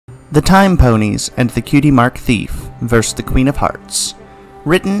The Time Ponies and the Cutie Mark Thief vs. the Queen of Hearts.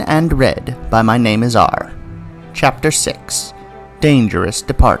 Written and read by My Name is R. Chapter 6. Dangerous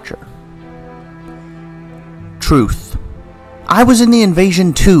Departure. Truth. I was in the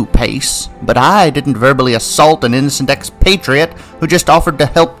invasion too, Pace, but I didn't verbally assault an innocent expatriate who just offered to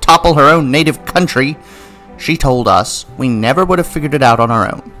help topple her own native country. She told us we never would have figured it out on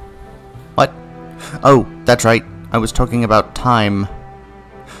our own. What? Oh, that's right. I was talking about time.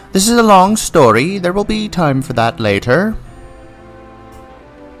 This is a long story. There will be time for that later.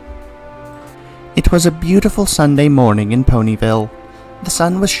 It was a beautiful Sunday morning in Ponyville. The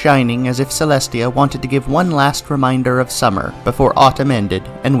sun was shining as if Celestia wanted to give one last reminder of summer before autumn ended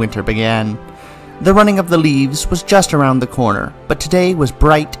and winter began. The running of the leaves was just around the corner, but today was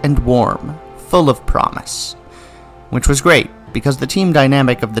bright and warm, full of promise. Which was great, because the team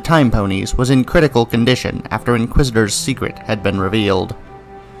dynamic of the Time Ponies was in critical condition after Inquisitor's secret had been revealed.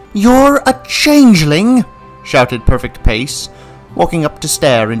 "You're a changeling!" shouted Perfect Pace, walking up to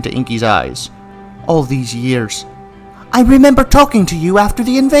stare into Inky's eyes. "All these years. I remember talking to you after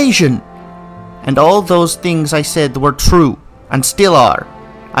the invasion. And all those things I said were true, and still are.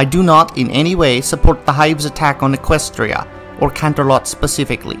 I do not in any way support the Hive's attack on Equestria, or Canterlot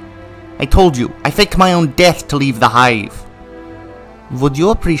specifically. I told you, I faked my own death to leave the Hive. Would you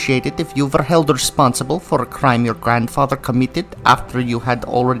appreciate it if you were held responsible for a crime your grandfather committed after you had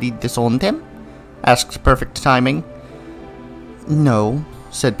already disowned him?" asked Perfect Timing. "No,"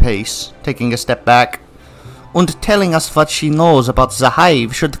 said Pace, taking a step back. "And telling us what she knows about the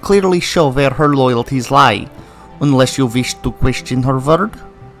Hive should clearly show where her loyalties lie, unless you wish to question her word."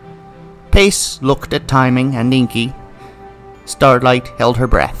 Pace looked at Timing and Inky. Starlight held her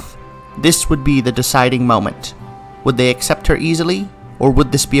breath. This would be the deciding moment. Would they accept her easily, or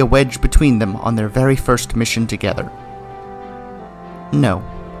would this be a wedge between them on their very first mission together? No.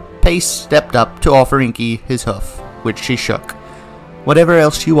 Pace stepped up to offer Inky his hoof, which she shook. "Whatever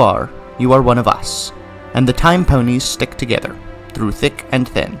else you are one of us, and the Time Ponies stick together, through thick and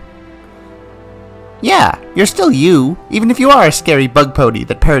thin." "Yeah, you're still you, even if you are a scary bug pony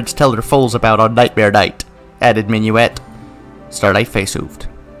that parents tell their foals about on Nightmare Night," added Minuet. Starlight face-oofed.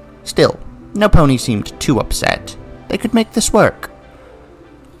 Still, no pony seemed too upset. They could make this work.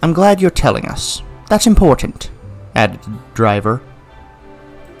 "I'm glad you're telling us. That's important," added Driver.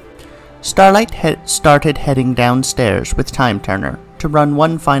 Starlight started heading downstairs with Time Turner to run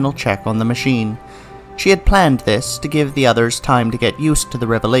one final check on the machine. She had planned this to give the others time to get used to the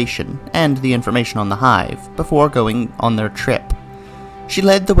revelation and the information on the Hive before going on their trip. She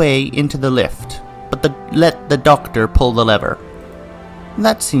led the way into the lift, but let the doctor pull the lever.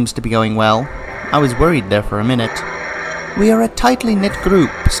 "That seems to be going well. I was worried there for a minute. We are a tightly knit group,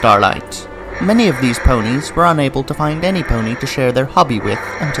 Starlight. Many of these ponies were unable to find any pony to share their hobby with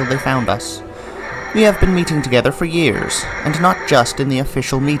until they found us. We have been meeting together for years, and not just in the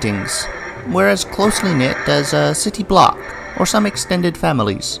official meetings. We're as closely knit as a city block, or some extended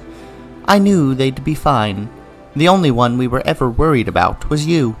families. I knew they'd be fine. The only one we were ever worried about was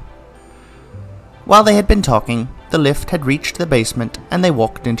you." While they had been talking, the lift had reached the basement, and they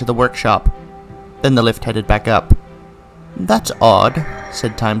walked into the workshop. Then the lift headed back up. "That's odd,"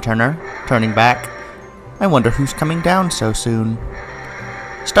 said Time Turner, turning back. "I wonder who's coming down so soon."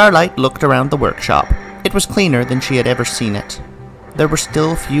 Starlight looked around the workshop. It was cleaner than she had ever seen it. There were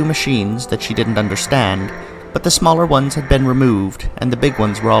still few machines that she didn't understand, but the smaller ones had been removed, and the big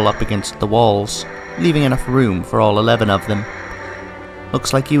ones were all up against the walls, leaving enough room for all 11 of them.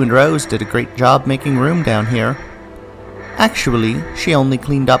 "Looks like you and Rose did a great job making room down here." "Actually, she only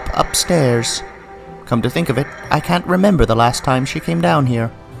cleaned up upstairs. Come to think of it, I can't remember the last time she came down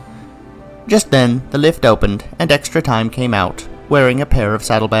here." Just then, the lift opened, and Extra Time came out, wearing a pair of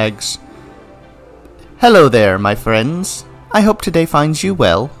saddlebags. "Hello there, my friends. I hope today finds you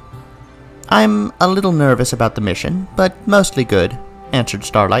well." "I'm a little nervous about the mission, but mostly good," answered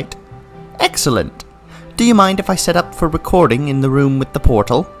Starlight. "Excellent. Do you mind if I set up for recording in the room with the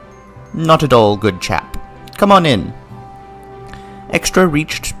portal?" "Not at all, good chap. Come on in." Extra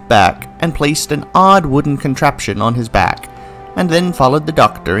reached back and placed an odd wooden contraption on his back, and then followed the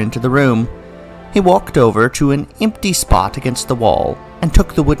doctor into the room. He walked over to an empty spot against the wall, and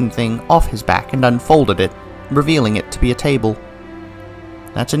took the wooden thing off his back and unfolded it, revealing it to be a table.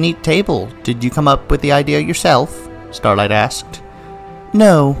 "That's a neat table. Did you come up with the idea yourself?" Starlight asked.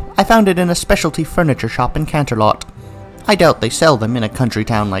 "No, I found it in a specialty furniture shop in Canterlot. I doubt they sell them in a country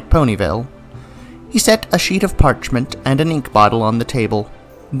town like Ponyville." He set a sheet of parchment and an ink bottle on the table,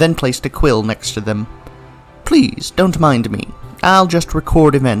 then placed a quill next to them. "Please, don't mind me. I'll just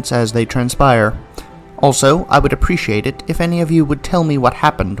record events as they transpire. Also, I would appreciate it if any of you would tell me what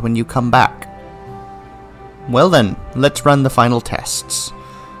happened when you come back. Well then, let's run the final tests.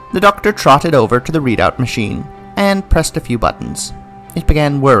 The doctor trotted over to the readout machine and pressed a few buttons. It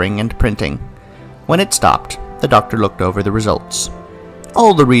began whirring and printing. When it stopped, the doctor looked over the results.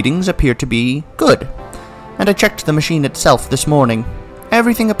 All the readings appear to be good, and I checked the machine itself this morning.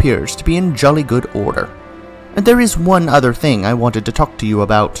 Everything appears to be in jolly good order. And there is one other thing I wanted to talk to you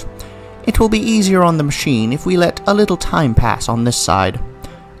about. It will be easier on the machine if we let a little time pass on this side.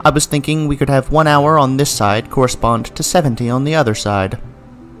 I was thinking we could have 1 hour on this side correspond to 70 on the other side.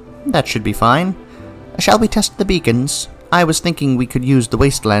 That should be fine. Shall we test the beacons? I was thinking we could use the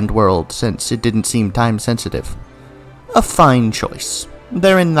Wasteland world, since it didn't seem time-sensitive. A fine choice.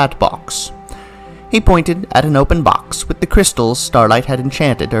 They're in that box. He pointed at an open box with the crystals Starlight had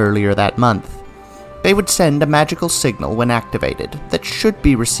enchanted earlier that month. They would send a magical signal when activated that should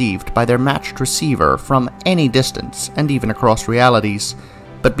be received by their matched receiver from any distance and even across realities,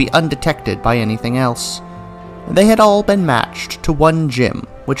 but be undetected by anything else. They had all been matched to one gem,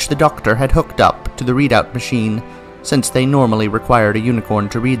 which the doctor had hooked up to the readout machine, since they normally required a unicorn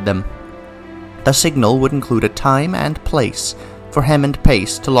to read them. The signal would include a time and place for Hem and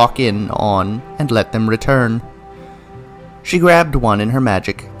Pace to lock in on and let them return. She grabbed one in her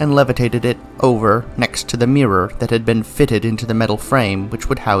magic and levitated it over next to the mirror that had been fitted into the metal frame which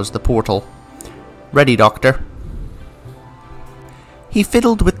would house the portal. "Ready, Doctor." He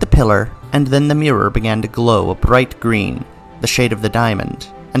fiddled with the pillar, and then the mirror began to glow a bright green, the shade of the diamond,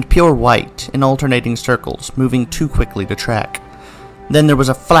 and pure white in alternating circles, moving too quickly to track. Then there was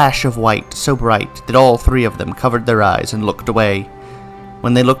a flash of white so bright that all three of them covered their eyes and looked away.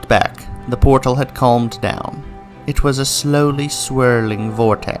 When they looked back, the portal had calmed down. It was a slowly swirling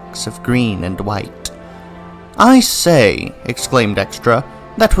vortex of green and white. "I say," exclaimed Extra,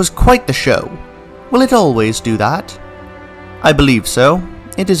 "that was quite the show. Will it always do that?" "I believe so.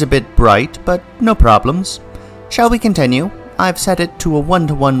 It is a bit bright, but no problems. Shall we continue? I've set it to a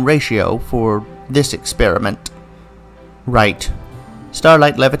 1-to-1 ratio for this experiment." "Right."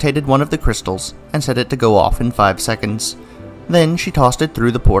 Starlight levitated one of the crystals and set it to go off in 5 seconds. Then she tossed it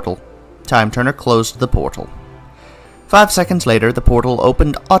through the portal. Time Turner closed the portal. 5 seconds later, the portal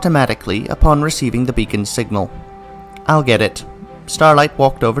opened automatically upon receiving the beacon's signal. "I'll get it." Starlight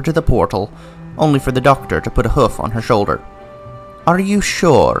walked over to the portal, only for the doctor to put a hoof on her shoulder. "Are you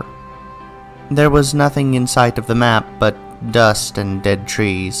sure?" There was nothing in sight of the map but dust and dead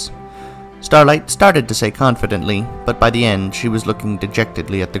trees. Starlight started to say confidently, but by the end she was looking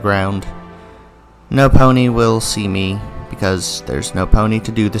dejectedly at the ground. "No pony will see me, because there's no pony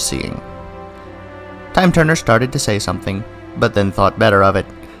to do the seeing." Time Turner started to say something, but then thought better of it.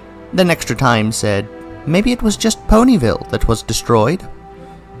 Then Extra Time said, "Maybe it was just Ponyville that was destroyed?"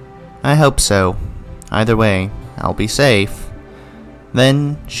 "I hope so. Either way, I'll be safe."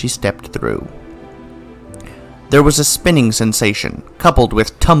 Then she stepped through. There was a spinning sensation, coupled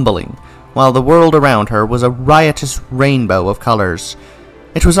with tumbling, while the world around her was a riotous rainbow of colors.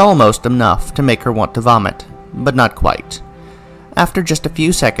 It was almost enough to make her want to vomit, but not quite. After just a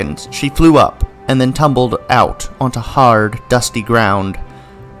few seconds, she flew up, and then tumbled out onto hard, dusty ground.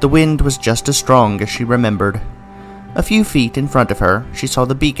 The wind was just as strong as she remembered. A few feet in front of her, she saw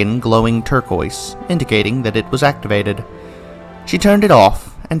the beacon glowing turquoise, indicating that it was activated. She turned it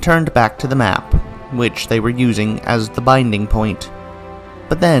off and turned back to the map, which they were using as the binding point.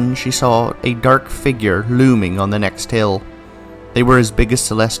 But then she saw a dark figure looming on the next hill. They were as big as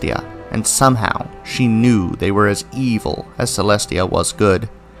Celestia, and somehow she knew they were as evil as Celestia was good.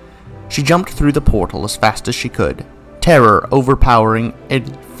 She jumped through the portal as fast as she could, terror overpowering any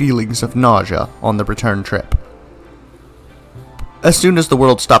feelings of nausea on the return trip. As soon as the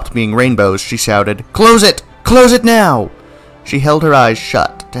world stopped being rainbows, she shouted, "Close it! Close it now!" She held her eyes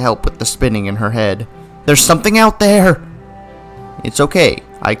shut to help with the spinning in her head. "There's something out there!" "It's okay,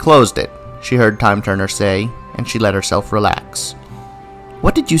 I closed it," she heard Time Turner say, and she let herself relax.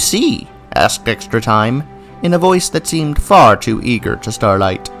 "What did you see?" asked Extra Time, in a voice that seemed far too eager to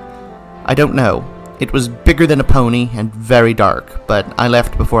Starlight. "I don't know. It was bigger than a pony and very dark, but I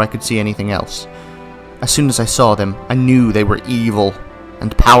left before I could see anything else. As soon as I saw them, I knew they were evil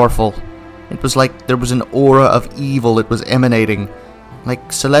and powerful. It was like there was an aura of evil it was emanating,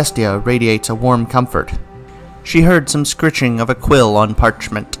 like Celestia radiates a warm comfort." She heard some scritching of a quill on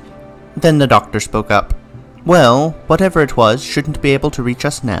parchment. Then the doctor spoke up. "Well, whatever it was shouldn't be able to reach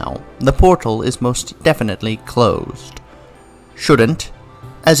us now. The portal is most definitely closed." "Shouldn't?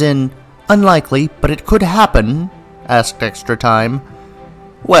 As in, unlikely, but it could happen?" asked Extra Time.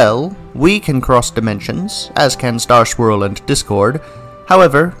 "Well, we can cross dimensions, as can Star Swirl and Discord.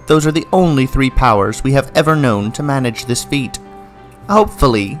 However, those are the only 3 powers we have ever known to manage this feat.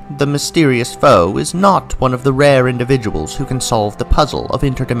 Hopefully, the mysterious foe is not one of the rare individuals who can solve the puzzle of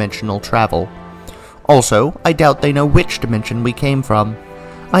interdimensional travel. Also, I doubt they know which dimension we came from.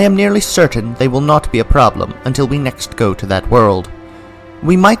 I am nearly certain they will not be a problem until we next go to that world.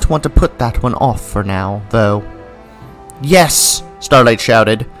 We might want to put that one off for now, though. Yes! Starlight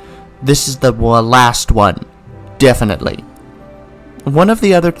shouted. This is the last one. Definitely. One of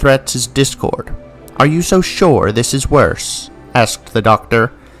the other threats is Discord. Are you so sure this is worse? Asked the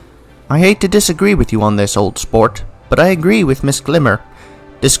doctor. I hate to disagree with you on this, old sport, but I agree with Miss Glimmer.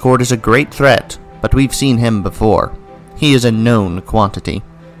 Discord is a great threat, but we've seen him before. He is a known quantity.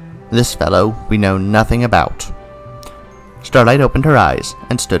 This fellow we know nothing about. Starlight opened her eyes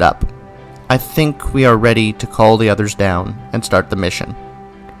and stood up. I think we are ready to call the others down and start the mission.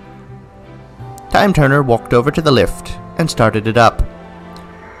 Time Turner walked over to the lift and started it up.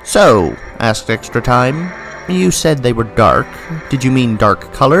 So, asked Extra Time, you said they were dark. Did you mean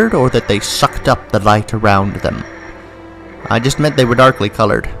dark-colored, or that they sucked up the light around them? I just meant they were darkly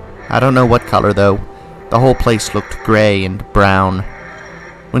colored. I don't know what color, though. The whole place looked gray and brown.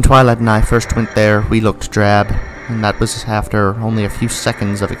 When Twilight and I first went there, we looked drab, and that was after only a few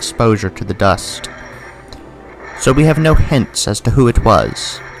seconds of exposure to the dust. So we have no hints as to who it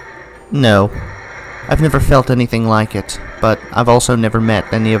was. No. I've never felt anything like it, but I've also never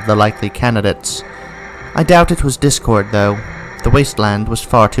met any of the likely candidates. I doubt it was Discord, though. The wasteland was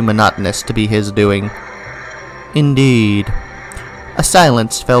far too monotonous to be his doing. Indeed. A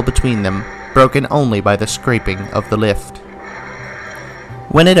silence fell between them, broken only by the scraping of the lift.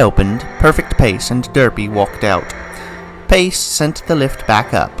 When it opened, Perfect Pace and Derpy walked out. Pace sent the lift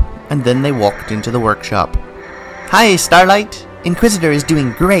back up, and then they walked into the workshop. Hi, Starlight! Inquisitor is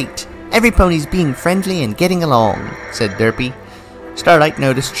doing great! Every pony's being friendly and getting along, said Derpy. Starlight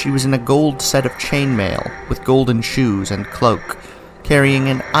noticed she was in a gold set of chainmail, with golden shoes and cloak, carrying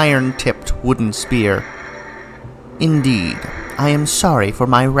an iron-tipped wooden spear. Indeed, I am sorry for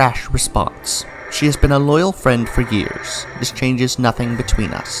my rash response. She has been a loyal friend for years. This changes nothing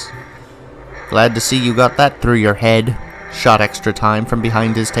between us. Glad to see you got that through your head, shot Extra Time from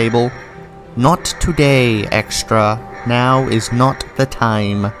behind his table. Not today, Extra. Now is not the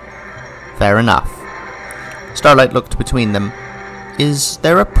time. Fair enough. Starlight looked between them. Is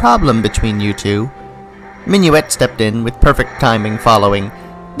there a problem between you two? Minuet stepped in, with perfect timing following.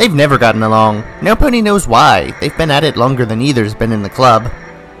 They've never gotten along. No pony knows why. They've been at it longer than either's been in the club.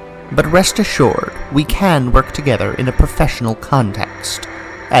 But rest assured, we can work together in a professional context,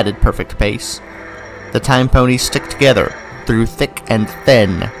 added Perfect Pace. The time ponies stick together, through thick and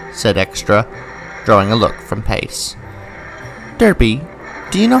thin, said Extra, drawing a look from Pace. Derpy,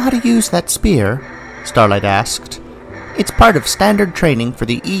 do you know how to use that spear? Starlight asked. It's part of standard training for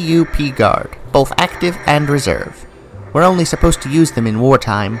the EUP Guard, both active and reserve. We're only supposed to use them in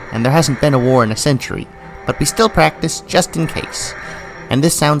wartime, and there hasn't been a war in a century, but we still practice just in case. And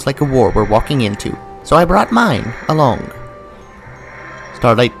this sounds like a war we're walking into, so I brought mine along.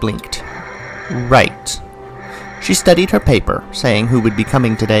 Starlight blinked. Right. She studied her paper, saying who would be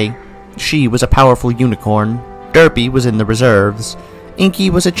coming today. She was a powerful unicorn, Derpy was in the reserves, Inky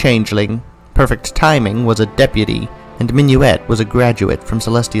was a changeling, Perfect Timing was a deputy, and Minuet was a graduate from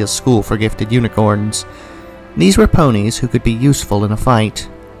Celestia's School for Gifted Unicorns. These were ponies who could be useful in a fight.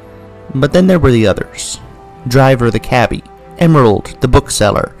 But then there were the others. Driver the cabbie, Emerald the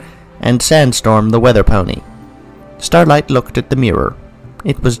bookseller, and Sandstorm the weather pony. Starlight looked at the mirror.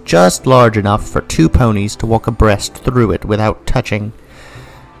 It was just large enough for 2 ponies to walk abreast through it without touching.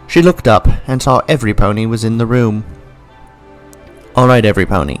 She looked up and saw every pony was in the room. Alright, every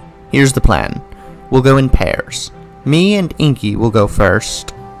pony. Here's the plan. We'll go in pairs. Me and Inky will go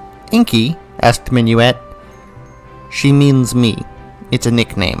first. Inky? Asked Minuet. She means me. It's a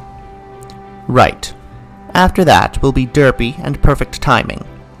nickname. Right. After that will be Derpy and Perfect Timing.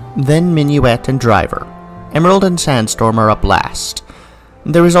 Then Minuet and Driver. Emerald and Sandstorm are up last.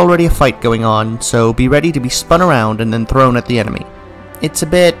 There is already a fight going on, so be ready to be spun around and then thrown at the enemy. It's a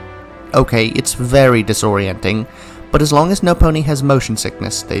bit... okay, it's very disorienting, but as long as no pony has motion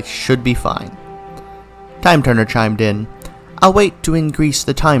sickness, they should be fine. Time Turner chimed in. I'll wait to increase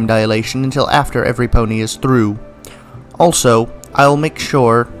the time dilation until after every pony is through. Also, I'll make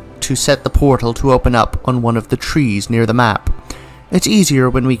sure to set the portal to open up on one of the trees near the map. It's easier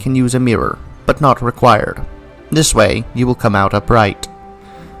when we can use a mirror, but not required. This way, you will come out upright.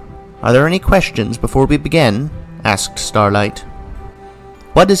 Are there any questions before we begin? Asked Starlight.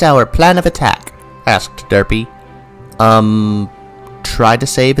 What is our plan of attack? Asked Derpy. Try to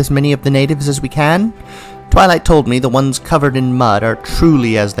save as many of the natives as we can? Twilight told me the ones covered in mud are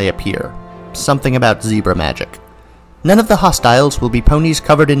truly as they appear. Something about zebra magic. None of the hostiles will be ponies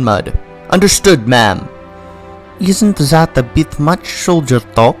covered in mud. Understood, ma'am. Isn't that a bit much soldier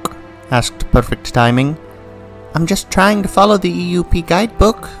talk? Asked Perfect Timing. I'm just trying to follow the EUP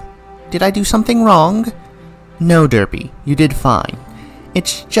guidebook. Did I do something wrong? No, Derpy, you did fine.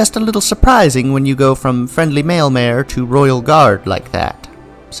 It's just a little surprising when you go from friendly mail mare to royal guard like that,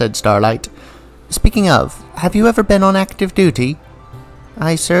 said Starlight. Speaking of, have you ever been on active duty?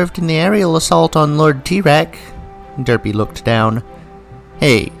 I served in the aerial assault on Lord T-Rex. Derpy looked down.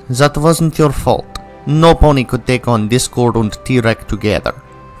 Hey, that wasn't your fault. No pony could take on Discord and T-Rex together.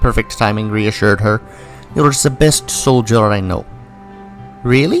 Perfect Timing reassured her. You're the best soldier I know.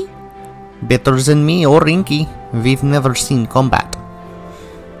 Really? Better than me or Rinky. We've never seen combat.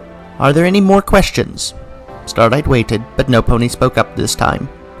 Are there any more questions? Starlight waited, but no pony spoke up this time.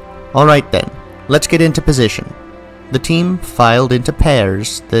 Alright then, let's get into position. The team filed into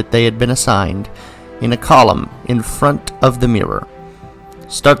pairs that they had been assigned, in a column in front of the mirror.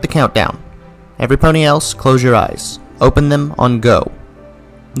 Start the countdown. Every pony else, close your eyes. Open them on go.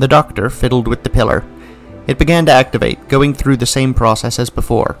 The doctor fiddled with the pillar. It began to activate, going through the same process as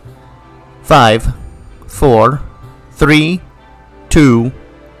before. 5, 4, 3, 2,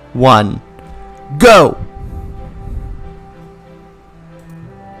 1, go!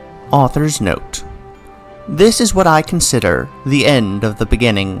 Author's note. This is what I consider the end of the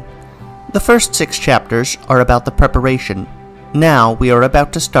beginning. The first 6 chapters are about the preparation. Now we are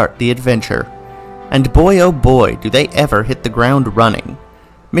about to start the adventure. And boy oh boy do they ever hit the ground running.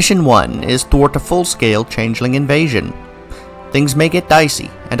 Mission 1 is thwart a full-scale changeling invasion. Things may get dicey,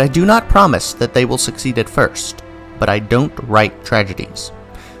 and I do not promise that they will succeed at first, but I don't write tragedies.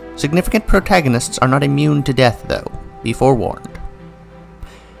 Significant protagonists are not immune to death though, be forewarned.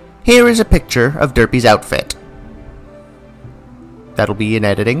 Here is a picture of Derpy's outfit. That'll be in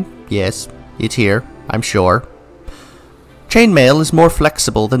editing. Yes, it's here, I'm sure. Chainmail is more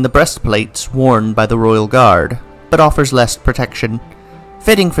flexible than the breastplates worn by the Royal Guard, but offers less protection,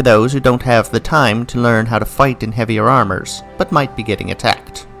 fitting for those who don't have the time to learn how to fight in heavier armors, but might be getting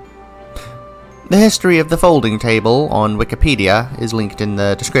attacked. The history of the folding table on Wikipedia is linked in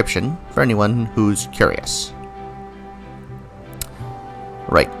the description for anyone who's curious.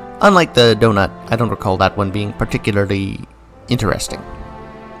 Right, unlike the donut, I don't recall that one being particularly interesting.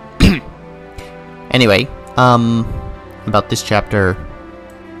 Anyway, about this chapter,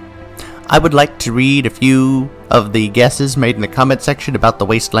 I would like to read a few of the guesses made in the comment section about the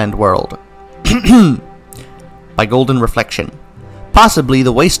Wasteland world. By Golden Reflection. Possibly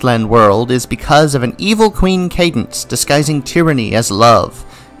the Wasteland world is because of an evil Queen Cadence disguising tyranny as love,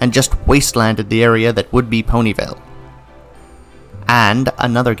 and just wastelanded the area that would be Ponyville. And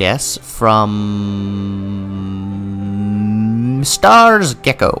another guess from Stars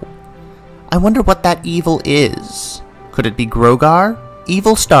Gecko. I wonder what that evil is. Could it be Grogar,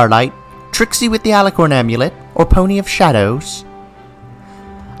 Evil Starlight, Trixie with the Alicorn Amulet, or Pony of Shadows?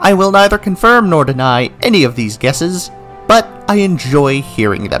 I will neither confirm nor deny any of these guesses, but I enjoy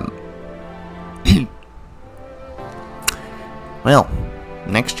hearing them. Well,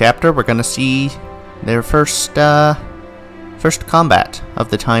 next chapter we're gonna see their first combat of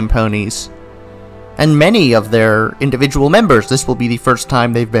the Time Ponies. And many of their individual members, this will be the first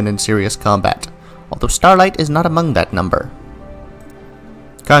time they've been in serious combat, although Starlight is not among that number.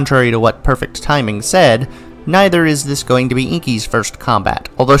 Contrary to what Perfect Timing said, neither is this going to be Inky's first combat,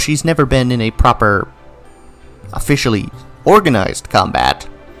 although she's never been in a proper, officially organized combat.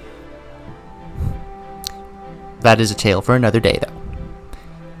 That is a tale for another day, though.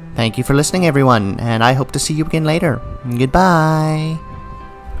 Thank you for listening, everyone, and I hope to see you again later. Goodbye!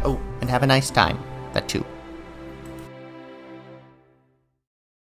 Oh, and have a nice time. That too.